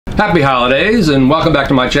Happy holidays and welcome back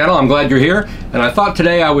to my channel. I'm glad you're here, and I thought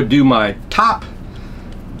today I would do my top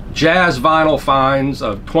jazz vinyl finds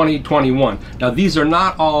of 2021. Now these are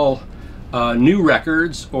not all new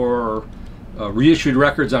records or reissued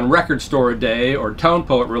records on Record Store a Day or Tone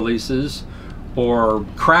Poet releases or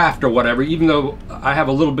craft or whatever, even though I have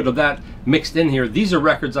a little bit of that mixed in here. These are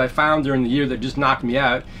records I found during the year that just knocked me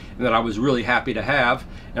out and that I was really happy to have,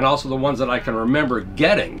 and also the ones that I can remember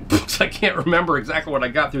getting, because I can't remember exactly what I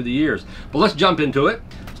got through the years. But let's jump into it.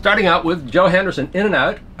 Starting out with Joe Henderson, In and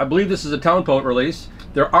Out. I believe this is a Tone Poet release.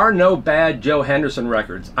 There are no bad Joe Henderson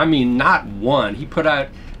records. I mean, not one. He put out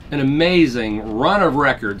an amazing run of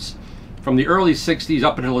records from the early 60s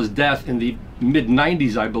up until his death in the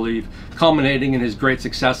mid-90s, I believe, culminating in his great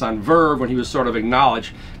success on Verve when he was sort of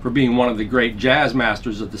acknowledged for being one of the great jazz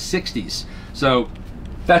masters of the 60s. So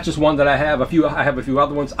that's just one that I have. I have a few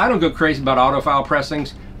other ones. I don't go crazy about audiophile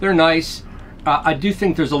pressings. They're nice. I do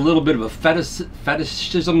think there's a little bit of a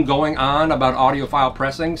fetishism going on about audiophile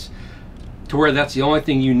pressings, to where that's the only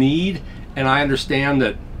thing you need, and I understand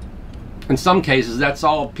that in some cases that's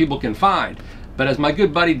all people can find. But as my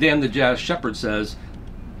good buddy Dan the Jazz Shepherd says,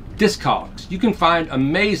 Discogs. You can find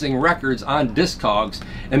amazing records on Discogs,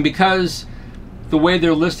 and because the way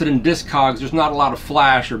they're listed in Discogs, there's not a lot of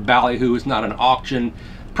flash or ballyhoo, it's not an auction,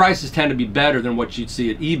 prices tend to be better than what you'd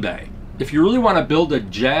see at eBay. If you really want to build a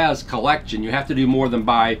jazz collection, you have to do more than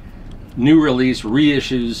buy new release,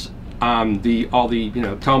 reissues, all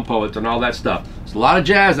the Tone Poets and all that stuff. There's a lot of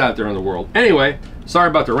jazz out there in the world. Anyway, sorry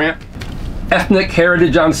about the rant. Ethnic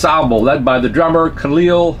Heritage Ensemble, led by the drummer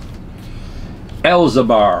Khalil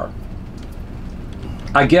Elzabar.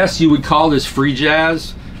 I guess you would call this free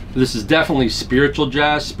jazz. This is definitely spiritual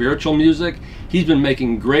jazz, spiritual music. He's been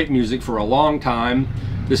making great music for a long time.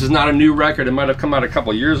 This is not a new record. It might have come out a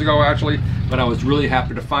couple years ago actually, but I was really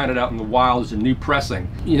happy to find it out in the wild as a new pressing.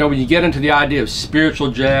 You know, when you get into the idea of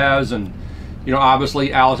spiritual jazz, and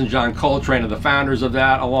obviously Alice and John Coltrane are the founders of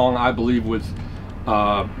that, along I believe with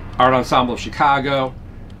Art Ensemble of Chicago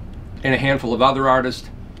and a handful of other artists.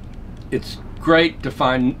 It's great to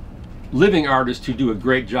find living artists who do a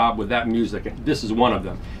great job with that music, and this is one of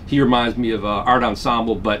them. He reminds me of Art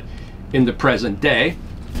Ensemble, but in the present day.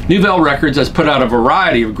 Newvelle Records has put out a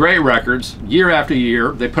variety of great records year after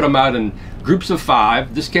year. They put them out in groups of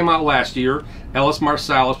 5. This came out last year. ELLIS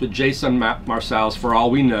Marsalis with Jason Marsalis, for all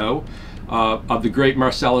we know, of the great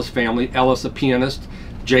Marsalis family. ELLIS, a pianist.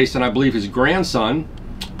 Jason, I believe his grandson,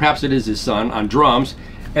 perhaps it is his son, on drums.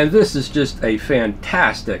 And this is just a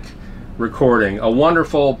fantastic recording. A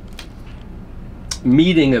wonderful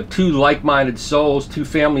meeting of two like-minded souls, two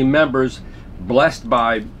family members blessed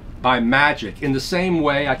by magic. In the same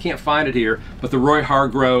way, I can't find it here, but the Roy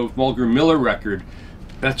Hargrove Mulgrew Miller record,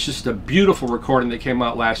 that's just a beautiful recording that came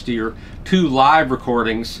out last year. 2 live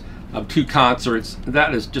recordings of 2 concerts.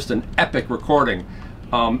 That is just an epic recording.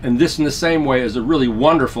 And this, in the same way, is a really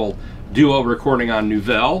wonderful duo recording on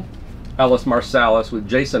Newvelle, ELLIS Marsalis with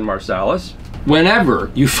Jason Marsalis.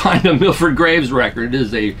 Whenever you find a Milford Graves record, it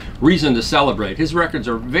is a reason to celebrate. His records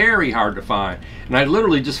are very hard to find, and I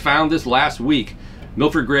literally just found this last week.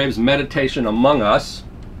 Milford Graves' Meditation Among Us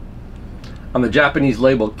on the Japanese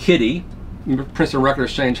label Kitty. Princeton Record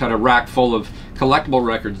Exchange had a rack full of collectible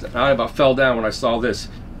records. I about fell down when I saw this.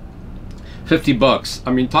 50 bucks.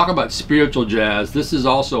 I mean, talk about spiritual jazz. This is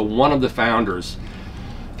also one of the founders.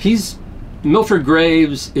 Milford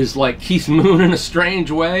Graves is like Keith Moon in a strange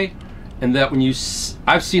way, and that when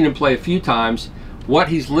I've seen him play a few times, what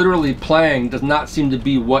he's literally playing does not seem to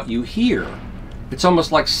be what you hear. It's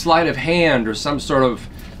almost like sleight of hand or some sort of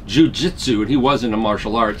jujitsu, and he was into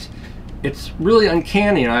martial arts. It's really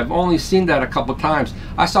uncanny, and I've only seen that a couple times.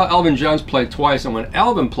 I saw Elvin Jones play twice, and when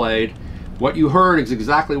Elvin played, what you heard is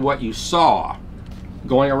exactly what you saw.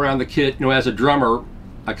 Going around the kit, as a drummer,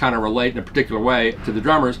 I kind of relate in a particular way to the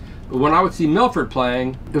drummers. But when I would see Milford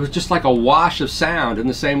playing, it was just like a wash of sound in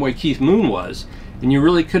the same way Keith Moon was. And you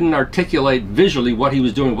really couldn't articulate visually what he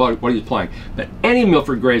was doing, what he was playing. But any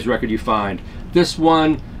Milford Graves record you find, this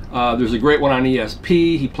one, there's a great one on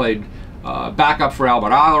ESP. He played backup for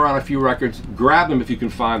Albert Ayler on a few records. Grab them if you can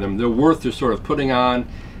find them. They're worth just sort of putting on,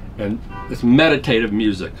 and it's meditative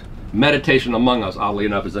music. Meditation Among Us, oddly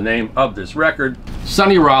enough, is the name of this record.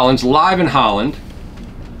 SONNY Rollins, live in Holland.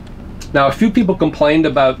 Now, a few people complained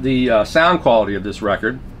about the sound quality of this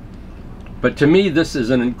record, but to me, this is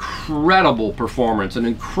an incredible performance, an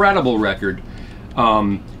incredible record.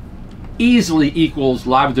 Easily equals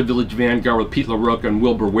Live at the Village Vanguard with Pete LaRocque and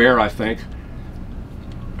Wilbur Ware, I think.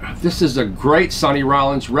 This is a great SONNY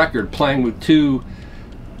Rollins record, playing with 2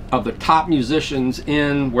 of the top musicians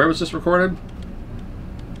in, where was this recorded?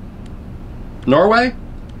 Norway?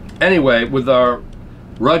 Anyway, with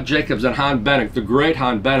Rudd Jacobs and Han Bennick, the great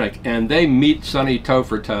Han Bennick, and they meet Sonny toe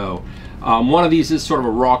for toe. One of these is sort of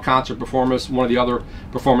a raw concert performance. One of the other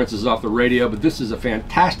performances is off the radio, but this is a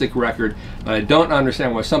fantastic record. I don't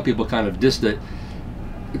understand why some people kind of dissed it.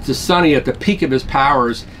 It's a Sonny at the peak of his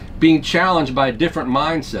powers, being challenged by a different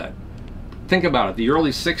mindset. Think about it, the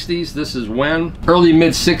early 60s, this is when? Early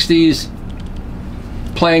mid 60s,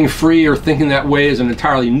 playing free or thinking that way is an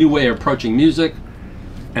entirely new way of approaching music.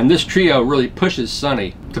 And this trio really pushes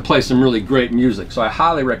Sonny to play some really great music. So I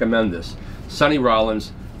highly recommend this. Sonny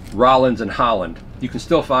Rollins, Rollins and Holland. You can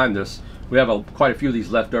still find this. We have quite a few of these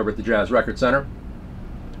left over at the Jazz Record Center.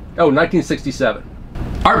 Oh, 1967.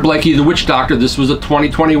 Art Blakey, The Witch Doctor. This was a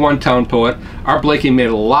 2021 tone poet. Art Blakey made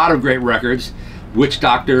a lot of great records. Witch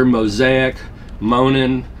Doctor, Mosaic,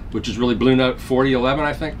 Moanin', which is really Blue Note 4011,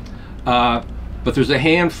 I think. But there's a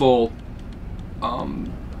handful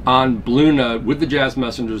on Blue Note with the Jazz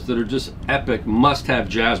Messengers that are just epic, must-have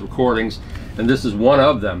jazz recordings, and this is one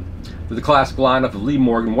of them. With the classic lineup of Lee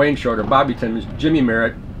Morgan, Wayne Shorter, Bobby Timmons, Jimmy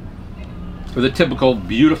Merritt, with the typical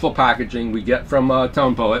beautiful packaging we get from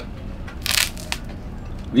Tone Poet.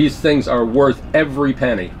 These things are worth every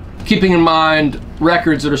penny. Keeping in mind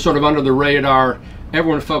records that are sort of under the radar,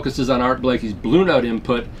 everyone focuses on Art Blakey's Blue Note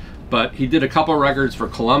input, but he did a couple records for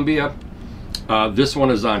Columbia. This one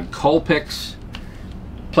is on Colpix.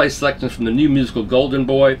 Play selections from the New Musical Golden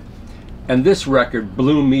Boy, and this record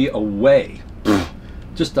blew me away.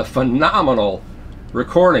 Just a phenomenal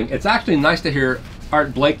recording. It's actually nice to hear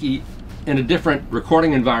Art Blakey in a different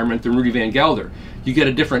recording environment than Rudy Van Gelder. You get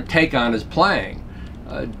a different take on his playing,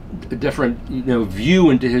 a different view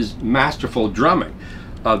into his masterful drumming.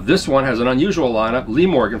 This one has an unusual lineup: Lee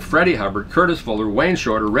Morgan, Freddie Hubbard, Curtis Fuller, Wayne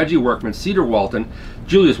Shorter, Reggie Workman, Cedar Walton,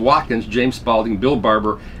 Julius Watkins, James Spaulding, Bill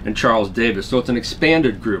Barber, and Charles Davis. So it's an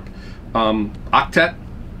expanded group. Octet.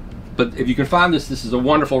 But if you can find this, this is a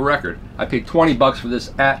wonderful record. I paid 20 bucks for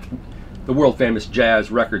this at the world famous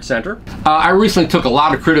Jazz Record Center. I recently took a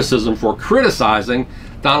lot of criticism for criticizing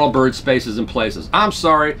Donald Byrd's Spaces and Places. I'm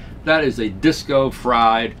sorry, that is a disco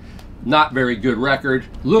fried, not very good record.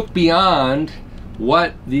 Look beyond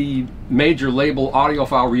what the major label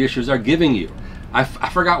audiophile reissues are giving you. I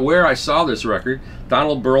forgot where I saw this record.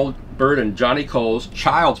 Donald Byrd and Johnny Cole's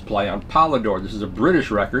Child's Play on Polydor. This is a British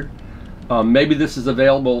record. Maybe this is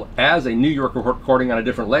available as a New York recording on a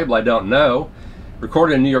different label, I don't know.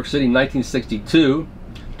 Recorded in New York City in 1962.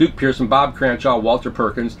 Duke Pearson, Bob Cranshaw, Walter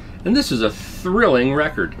Perkins. And this is a thrilling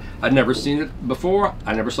record. I'd never seen it before.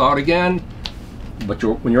 I never saw it again. But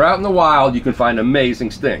when you're out in the wild, you can find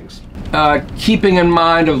amazing things. Keeping in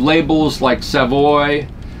mind of labels like Savoy,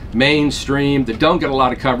 Mainstream, that don't get a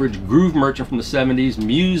lot of coverage. Groove Merchant from the 70s.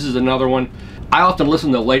 Muse is another one. I often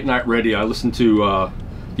listen to late night radio. I listen to,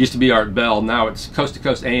 used to be Art Bell, now it's Coast to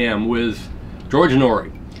Coast AM with George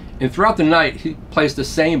Norrie. And throughout the night, he plays the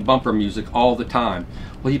same bumper music all the time.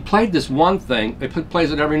 Well, he played this one thing, he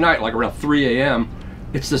plays it every night, like around 3 a.m.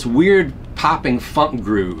 It's this weird popping funk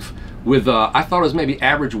groove with, I thought it was maybe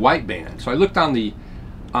Average White Band. So I looked on his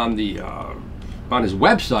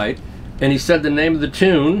website, and he said the name of the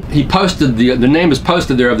tune. He posted, the name is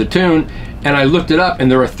posted there of the tune, and I looked it up, and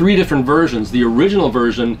there are 3 different versions. The original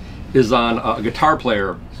version is on a guitar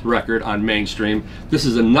player record on Mainstream. This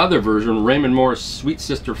is another version, Raymond Morris' Sweet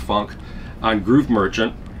Sister Funk on Groove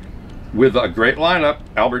Merchant, with a great lineup: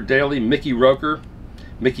 Albert Daly, Mickey Roker,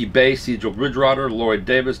 Mickey Bay, Cecil Bridgewater, Lloyd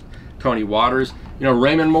Davis, Tony Waters. You know,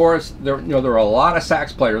 Raymond Morris, there are a lot of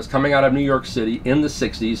sax players coming out of New York City in the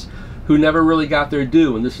 60s who never really got their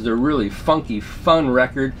due, and this is a really funky, fun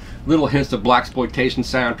record. Little hints of blaxploitation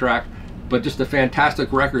soundtrack, but just a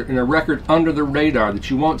fantastic record, and a record under the radar that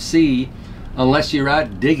you won't see unless you're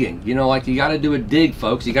out digging. You know, like, you got to do a dig,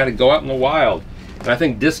 folks. You got to go out in the wild. And I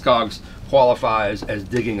think Discogs qualifies as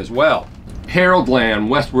digging as well. Harold Land,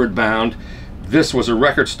 Westward Bound. This was a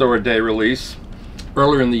Record Store Day release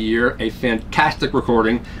earlier in the year. A fantastic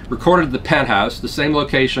recording, recorded at the Penthouse, the same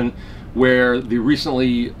location where the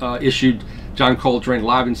recently issued John Coltrane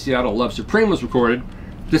Live in Seattle Love Supreme was recorded.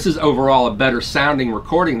 This is overall a better sounding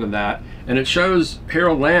recording than that, and it shows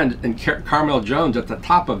Harold Land and Carmel Jones at the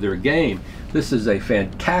top of their game. This is a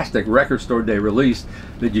fantastic Record Store Day release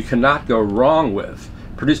that you cannot go wrong with.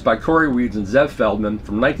 Produced by Corey Weeds and Zev Feldman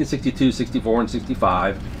from 1962, 64, and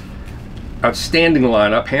 65. Outstanding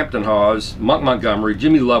lineup: Hampton Hawes, Monk Montgomery,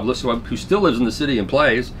 Jimmy Lovelace, who still lives in the city and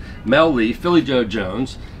plays, Mel Lee, Philly Joe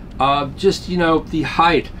Jones. Just, you know, the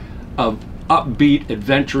height of upbeat,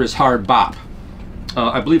 adventurous hard bop.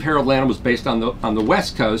 I believe Harold Land was based on the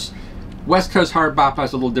West Coast. West Coast hard bop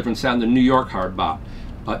has a little different sound than New York hard bop.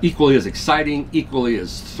 Equally as exciting, equally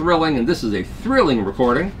as thrilling, and this is a thrilling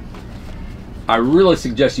recording. I really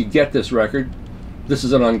suggest you get this record. This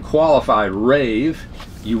is an unqualified rave.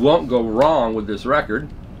 You won't go wrong with this record.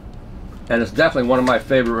 And it's definitely one of my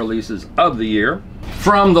favorite releases of the year.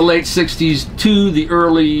 From the late 60s to the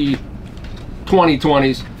early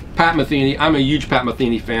 2020s, Pat Metheny. I'm a huge Pat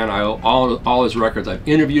Metheny fan. I own all his records. I've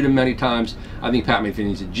interviewed him many times. I think Pat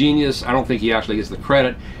Metheny's a genius. I don't think he actually gets the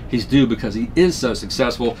credit he's due because he is so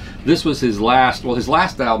successful. This was his last, well, his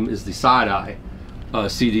last album is the Side Eye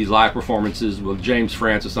CD live performances with James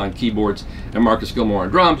Francis on keyboards and Marcus Gilmore on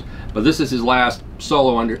drums. But this is his last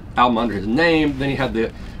solo album under his name. Then he had the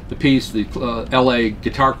piece, the LA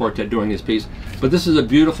Guitar Quartet doing his piece. But this is a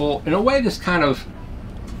beautiful, in a way, this kind of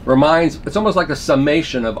reminds, it's almost like a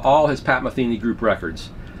summation of all his Pat Metheny group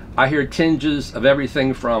records. I hear tinges of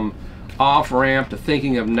everything from Off Ramp to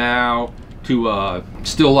Thinking of Now to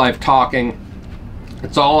Still Life Talking.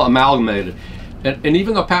 It's all amalgamated. And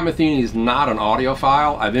even though Pat Metheny is not an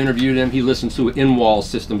audiophile, I've interviewed him, he listens to in-wall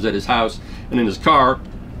systems at his house and in his car.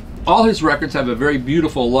 All his records have a very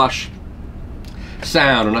beautiful, lush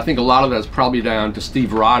sound, and I think a lot of that is probably down to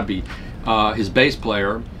Steve Rodby, his bass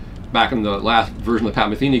player, back in the last version of the Pat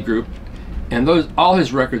Metheny group. And all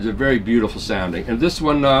his records are very beautiful sounding. And this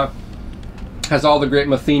one has all the great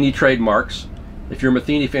Metheny trademarks. If you're a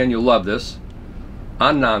Metheny fan, you'll love this.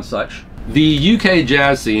 On Nonesuch. The UK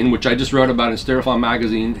jazz scene, which I just wrote about in Stereophile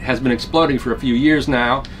magazine, has been exploding for a few years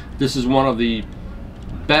now. This is one of the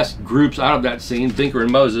best groups out of that scene, BINKER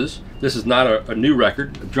and Moses. This is not a new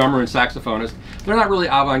record, a drummer and saxophonist. They're not really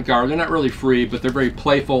avant-garde, they're not really free, but they're very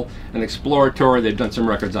playful and exploratory. They've done some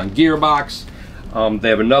records on Gearbox. They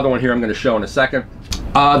have another one here I'm going to show in a second.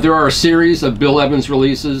 There are a series of Bill Evans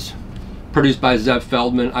releases produced by Zev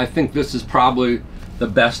Feldman. I think this is probably the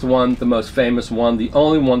best one, the most famous one, the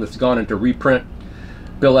only one that's gone into reprint.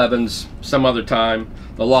 Bill Evans, Some Other Time,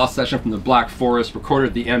 the Lost Session from the Black Forest, recorded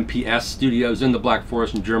at the MPS studios in the Black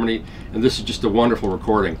Forest in Germany, and this is just a wonderful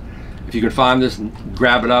recording. If you can find this,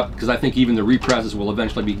 grab it up, because I think even the represses will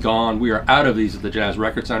eventually be gone. We are out of these at the Jazz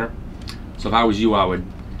Record Center. So if I was you, I would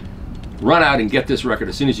run out and get this record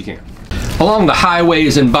as soon as you can. Along the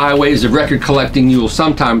highways and byways of record collecting, you will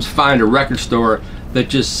sometimes find a record store that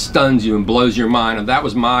just stuns you and blows your mind. And that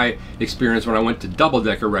was my experience when I went to Double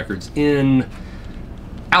Decker Records in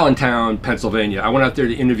Allentown, Pennsylvania. I went out there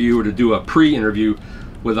to interview, or to do a pre-interview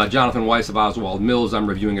with Jonathan Weiss of Oswald Mills. I'm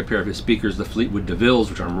reviewing a pair of his speakers, the Fleetwood DeVilles,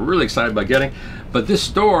 which I'm really excited about getting. But this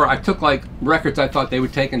store, I took like records I thought they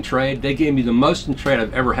would take in trade. They gave me the most in trade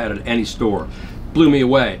I've ever had at any store. Blew me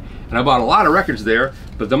away. And I bought a lot of records there,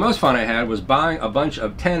 but the most fun I had was buying a bunch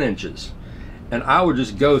of 10 inches. And I would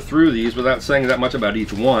just go through these without saying that much about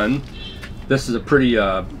each one. This is a pretty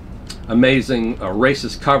amazing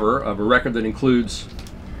racist cover of a record that includes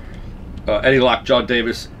Eddie Lockjaw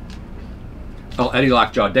Davis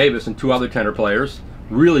and two other tenor players.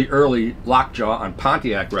 Really early Lockjaw on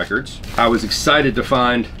Pontiac records. I was excited to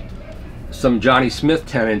find some Johnny Smith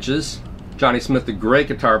 10 inches. Johnny Smith, the great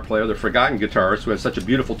guitar player, the forgotten guitarist who has such a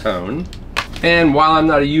beautiful tone. And while I'm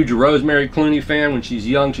not a huge Rosemary Clooney fan, when she's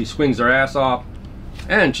young she swings her ass off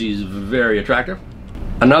and she's very attractive.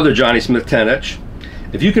 Another Johnny Smith 10 inch.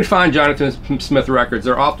 If you can find Jonathan Smith records,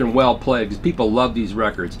 they're often well played because people love these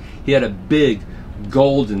records. He had a big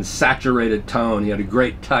golden saturated tone. He had a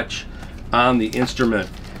great touch on the instrument,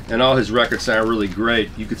 and all his records sound really great.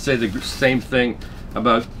 You could say the same thing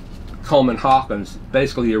about Coleman Hawkins,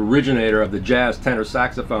 basically the originator of the jazz tenor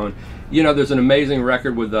saxophone. You know, there's an amazing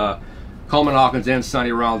record with Coleman Hawkins and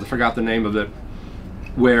Sonny Rollins, I forgot the name of it,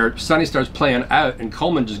 where Sonny starts playing out and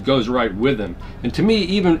Coleman just goes right with him. And to me,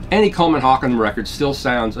 even any Coleman Hawkins record still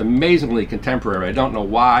sounds amazingly contemporary. I don't know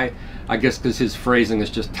why. I guess because his phrasing is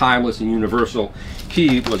just timeless and universal.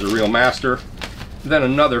 He was a real master. Then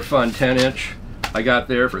another fun 10 inch I got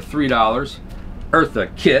there for $3.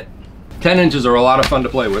 Eartha Kitt. 10 inches are a lot of fun to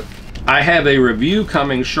play with. I have a review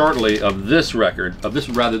coming shortly of this record,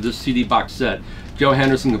 this CD box set, Joe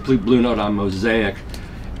Henderson Complete Blue Note on Mosaic.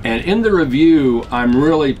 And in the review, I'm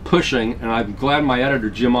really pushing, and I'm glad my editor,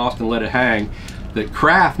 Jim Austin, let it hang, that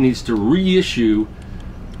Kraft needs to reissue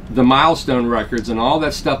the Milestone records and all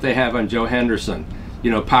that stuff they have on Joe Henderson. You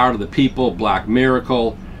know, Power to the People, Black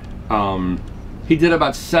Miracle. He did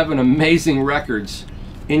about 7 amazing records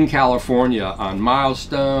in California on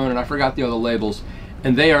Milestone, and I forgot the other labels.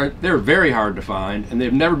 And they're very hard to find, and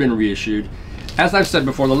they've never been reissued. As I've said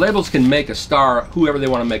before, the labels can make a star whoever they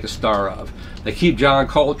want to make a star of. They keep John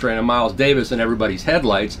Coltrane and Miles Davis in everybody's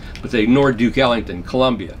headlights, but they ignore Duke Ellington,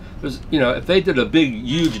 Columbia. You know, if they did a big,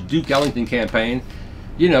 huge Duke Ellington campaign,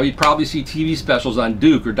 you know, you'd probably see TV specials on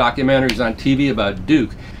Duke or documentaries on TV about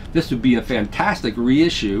Duke. This would be a fantastic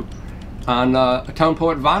reissue, on a Tone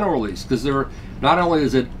Poet vinyl release, because there were, not only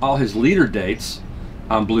is it all his leader dates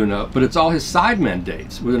on Blue Note, but it's all his sidemen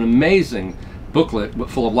dates with an amazing booklet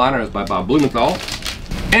full of liner notes by Bob Blumenthal.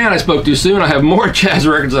 And I spoke too soon, I have more jazz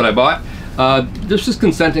records that I bought. This is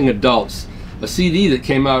Consenting Adults, a CD that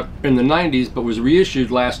came out in the 90s but was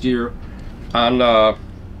reissued last year on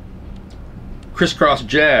Crisscross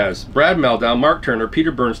Jazz. Brad Meldau, Mark Turner,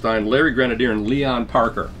 Peter Bernstein, Larry Grenadier, and Leon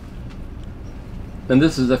Parker. And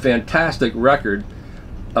this is a fantastic record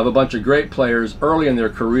of a bunch of great players early in their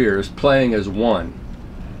careers playing as one.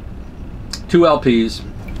 2 LPs.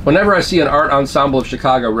 Whenever I see an Art Ensemble of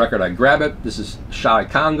Chicago record, I grab it. This is Shy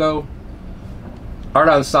Congo. Art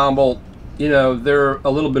Ensemble, you know, they're a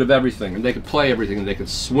little bit of everything, and they could play everything, and they could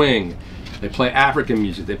swing. They play African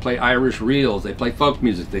music, they play Irish reels, they play folk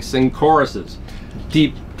music, they sing choruses.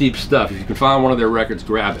 Deep, deep stuff. If you can find one of their records,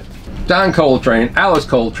 grab it. Don Coltrane, Alice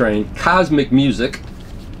Coltrane, Cosmic Music.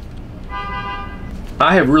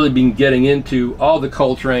 I have really been getting into all the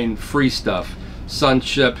Coltrane free stuff.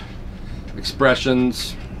 Sunship,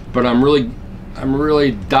 Expressions, but I'm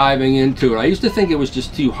really diving into it. I used to think it was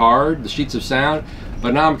just too hard, the sheets of sound,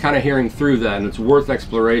 but now I'm kind of hearing through that, and it's worth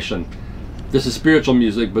exploration. This is spiritual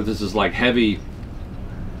music, but this is like heavy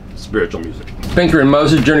spiritual music. BINKER and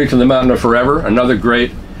Moses, Journey to the Mountain of Forever, another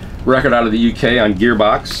great record out of the UK on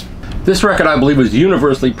Gearbox. This record, I believe, was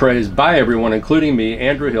universally praised by everyone, including me.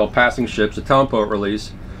 Andrew Hill, Passing Ships, a Tone Poet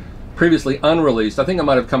release, previously unreleased. I think it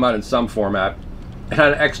might have come out in some format. It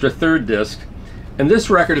had an extra 3rd disc. And this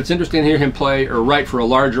record, it's interesting to hear him play or write for a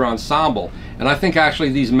larger ensemble. And I think actually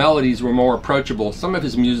these melodies were more approachable. Some of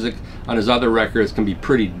his music on his other records can be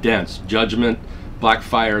pretty dense. Judgment, Black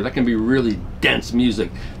Fire, that can be really dense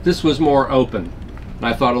music. This was more open, and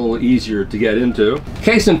I thought a little easier to get into.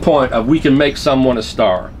 Case in point of We Can Make Someone a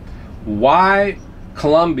Star. Why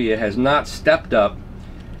Columbia has not stepped up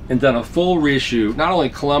and done a full reissue, not only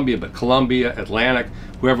Columbia, but Columbia, Atlantic,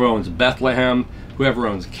 whoever owns Bethlehem, whoever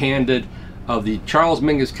owns Candid, of the Charles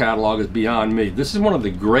Mingus catalog is beyond me. This is one of the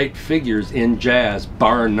great figures in jazz,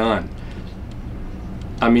 bar none.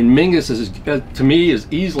 I mean, Mingus is, to me, is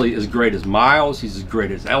easily as great as Miles. He's as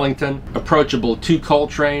great as Ellington. Approachable to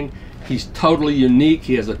Coltrane. He's totally unique.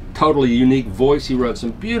 He has a totally unique voice. He wrote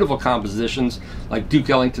some beautiful compositions like Duke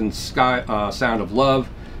Ellington's Sound of Love,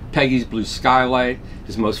 Peggy's Blue Skylight,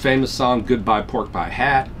 his most famous song, Goodbye Pork Pie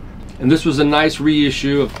Hat. And this was a nice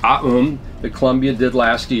reissue of Aum that Columbia did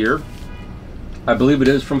last year. I believe it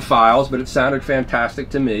is from Files, but it sounded fantastic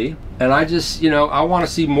to me. And I just, you know, I want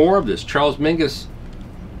to see more of this. Charles Mingus,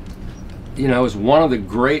 you know, is one of the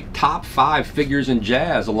great top 5 figures in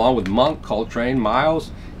jazz, along with Monk, Coltrane, Miles.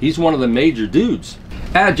 He's one of the major dudes.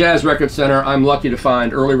 At Jazz Record Center, I'm lucky to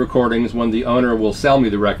find early recordings when the owner will sell me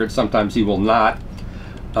the record. Sometimes he will not.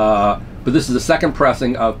 But this is the 2nd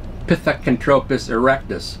pressing of Pithecanthropus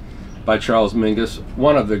erectus by Charles Mingus,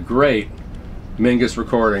 one of the great Mingus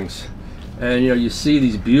recordings. And you know, you see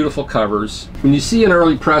these beautiful covers. When you see an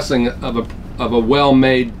early pressing of a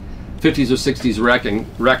well-made 50s or 60s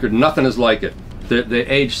record, nothing is like it. They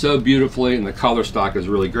age so beautifully, and the color stock is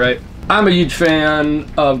really great. I'm a huge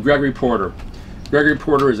fan of Gregory Porter. Gregory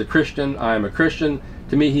Porter is a Christian. I am a Christian.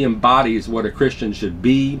 To me, he embodies what a Christian should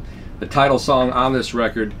be. The title song on this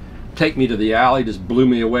record, Take Me to the Alley, just blew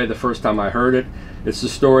me away the first time I heard it. It's the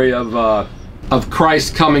story of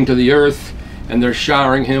Christ coming to the earth, and they're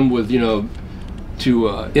showering him with, you know,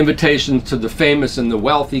 invitations to the famous and the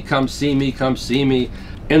wealthy. Come see me, come see me.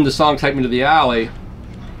 In the song Take Me to the Alley,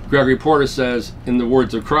 Gregory Porter says, in the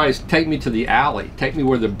words of Christ, take me to the alley. Take me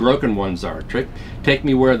where the broken ones are. Take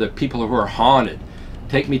me where the people who are haunted.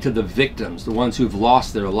 Take me to the victims, the ones who've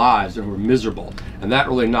lost their lives and who are miserable. And that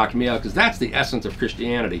really knocked me out, because that's the essence of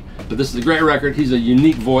Christianity. But this is a great record. He's a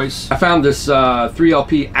unique voice. I found this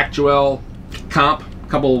 3LP Actuel comp a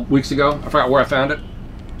couple weeks ago. I forgot where I found it.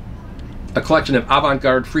 A collection of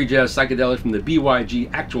avant-garde free jazz psychedelics from the BYG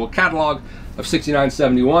Actual catalog of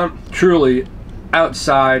 69-71. Truly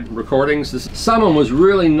outside recordings. Someone was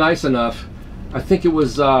really nice enough, I think it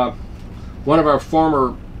was one of our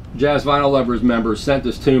former Jazz Vinyl Lovers members sent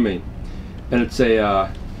this to me. And it's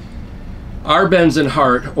a Arbenz and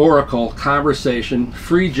Hart Oracle Conversation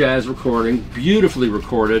free jazz recording, beautifully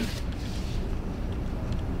recorded.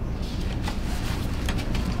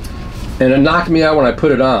 And it knocked me out when I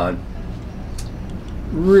put it on.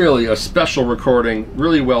 Really a special recording,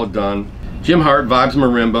 really well done. Jim Hart, vibes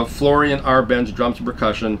marimba, Florian Arbenz, drums and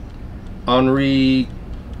percussion, Henri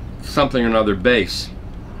something or another, bass.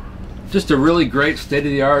 Just a really great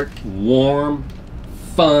state-of-the-art, warm,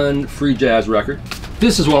 fun, free jazz record.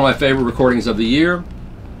 This is one of my favorite recordings of the year.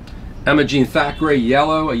 Emma Jean Thackeray,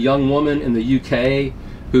 Yellow, a young woman in the UK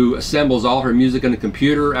who assembles all her music in the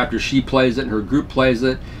computer after she plays it and her group plays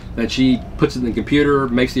it. Then she puts it in the computer,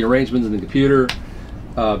 makes the arrangements in the computer.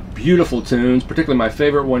 Beautiful tunes, particularly my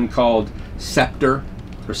favorite one called Scepter,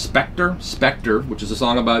 or Spectre, which is a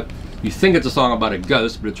song about, you think it's a song about a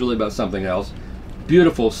ghost, but it's really about something else.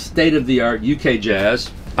 Beautiful, state-of-the-art UK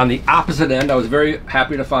jazz. On the opposite end, I was very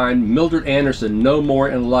happy to find Mildred Anderson, No More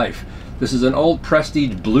in Life. This is an old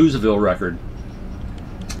Prestige Bluesville record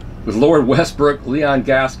with Lord Westbrook, Leon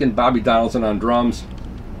Gaskin, Bobby Donaldson on drums.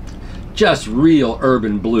 Just real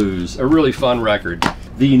urban blues, a really fun record.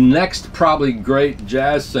 The next probably great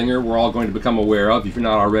jazz singer we're all going to become aware of, if you're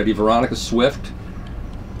not already, Veronica Swift.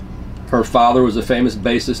 Her father was a famous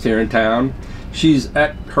bassist here in town. She's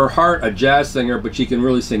at her heart a jazz singer, but she can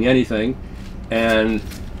really sing anything. And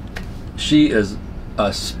she is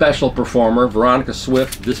a special performer. Veronica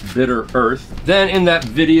Swift, This Bitter Earth. Then in that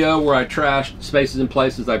video where I trashed Spaces and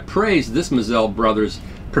Places, I praised this Mizell Brothers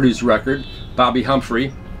produced record, Bobby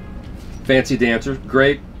Humphrey, Fancy Dancer,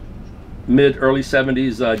 great mid-early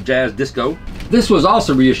 70s jazz disco. This was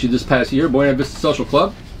also reissued this past year, Buena Vista Social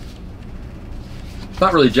Club.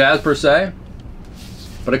 Not really jazz per se,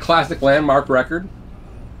 but a classic landmark record.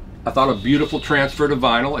 I thought a beautiful transfer to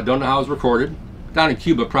vinyl. I don't know how it was recorded. Down in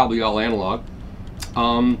Cuba, probably all analog.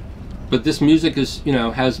 But this music is, you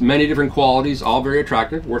know, has many different qualities, all very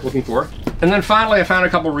attractive, worth looking for. And then finally, I found a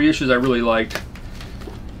couple reissues I really liked.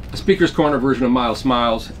 A Speaker's Corner version of Miles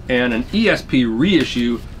Smiles, and an ESP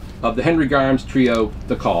reissue of the Henry Garms trio,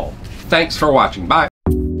 The Call. Thanks for watching. Bye.